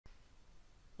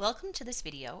Welcome to this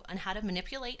video on how to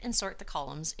manipulate and sort the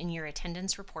columns in your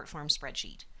attendance report form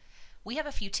spreadsheet. We have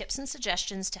a few tips and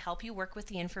suggestions to help you work with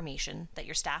the information that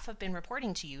your staff have been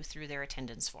reporting to you through their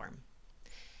attendance form.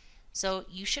 So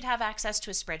you should have access to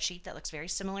a spreadsheet that looks very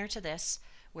similar to this,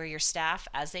 where your staff,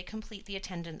 as they complete the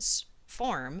attendance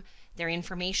form, their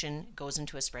information goes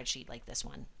into a spreadsheet like this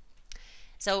one.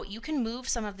 So you can move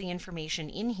some of the information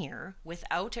in here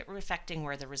without it affecting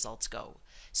where the results go.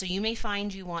 So you may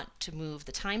find you want to move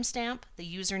the timestamp, the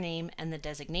username, and the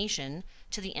designation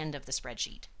to the end of the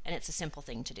spreadsheet, and it's a simple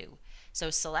thing to do. So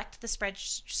select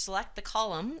the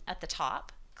column at the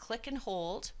top, click and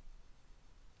hold,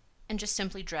 and just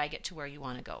simply drag it to where you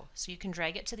want to go. So you can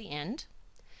drag it to the end.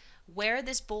 Where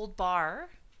this bold bar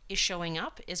is showing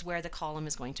up is where the column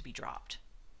is going to be dropped.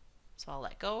 So I'll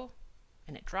let go,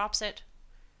 and it drops it.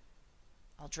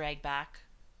 I'll drag back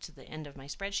to the end of my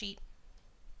spreadsheet.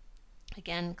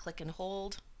 Again, click and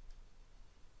hold.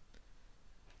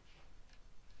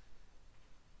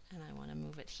 And I want to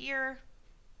move it here.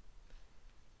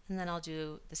 And then I'll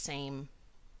do the same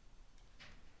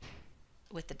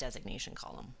with the designation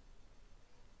column.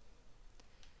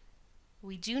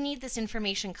 We do need this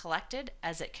information collected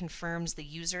as it confirms the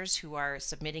users who are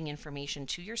submitting information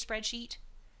to your spreadsheet,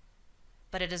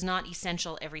 but it is not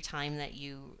essential every time that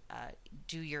you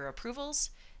do your approvals,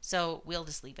 so we'll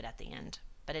just leave it at the end.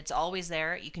 But it's always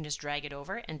there. You can just drag it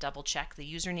over and double check the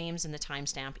usernames and the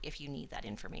timestamp if you need that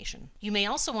information. You may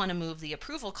also want to move the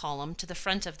approval column to the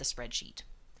front of the spreadsheet.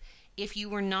 If you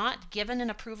were not given an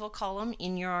approval column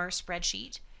in your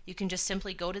spreadsheet, you can just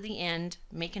simply go to the end,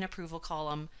 make an approval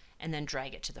column, and then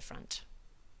drag it to the front.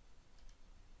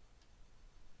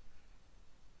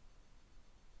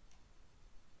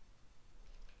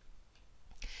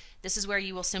 This is where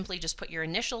you will simply just put your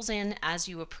initials in as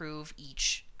you approve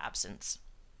each absence.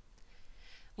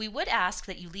 We would ask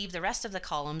that you leave the rest of the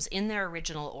columns in their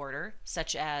original order,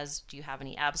 such as do you have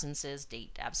any absences,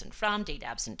 date absent from, date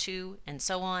absent to, and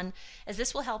so on, as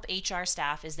this will help HR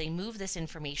staff as they move this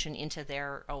information into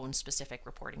their own specific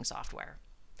reporting software.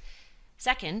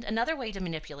 Second, another way to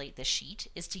manipulate this sheet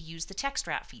is to use the text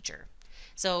wrap feature.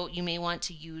 So you may want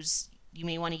to use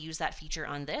that feature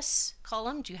on this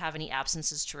column. Do you have any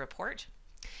absences to report?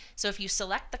 So if you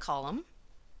select the column,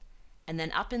 and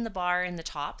then up in the bar in the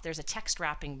top, there's a text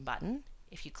wrapping button.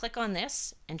 If you click on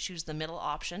this and choose the middle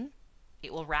option,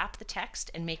 it will wrap the text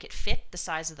and make it fit the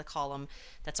size of the column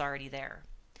that's already there.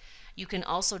 You can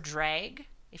also drag.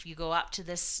 If you go up to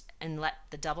this and let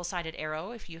the double-sided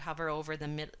arrow, if you hover over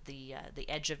the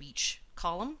edge of each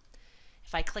column,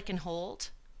 if I click and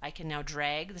hold, I can now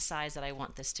drag the size that I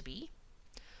want this to be.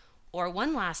 Or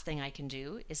one last thing I can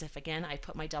do is if, again, I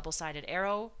put my double-sided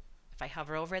arrow, if I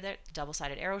hover over there, the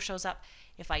double-sided arrow shows up.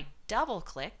 If I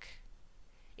double-click,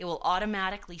 it will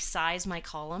automatically size my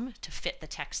column to fit the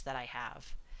text that I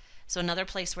have. So another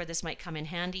place where this might come in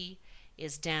handy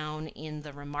is down in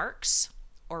the remarks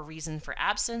or reason for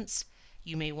absence.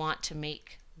 You may want to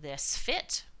make this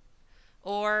fit,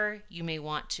 or you may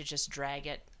want to just drag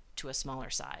it to a smaller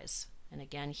size. And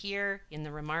again, here in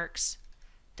the remarks,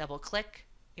 double-click,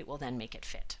 it will then make it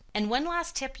fit. And one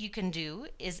last tip you can do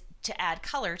is to add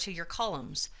color to your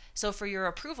columns. So for your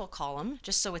approval column,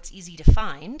 just so it's easy to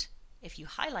find, if you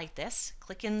highlight this,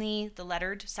 click in the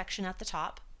lettered section at the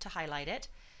top to highlight it,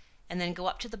 and then go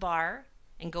up to the bar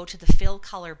and go to the fill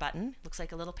color button. Looks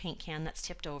like a little paint can that's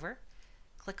tipped over.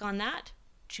 Click on that,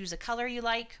 choose a color you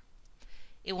like.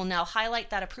 It will now highlight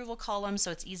that approval column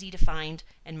so it's easy to find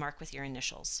and mark with your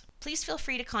initials. Please feel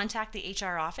free to contact the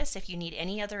HR office if you need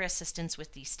any other assistance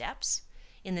with these steps.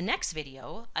 In the next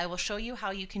video, I will show you how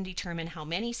you can determine how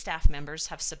many staff members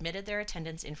have submitted their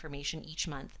attendance information each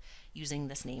month using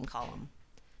this name column.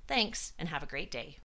 Thanks, and have a great day.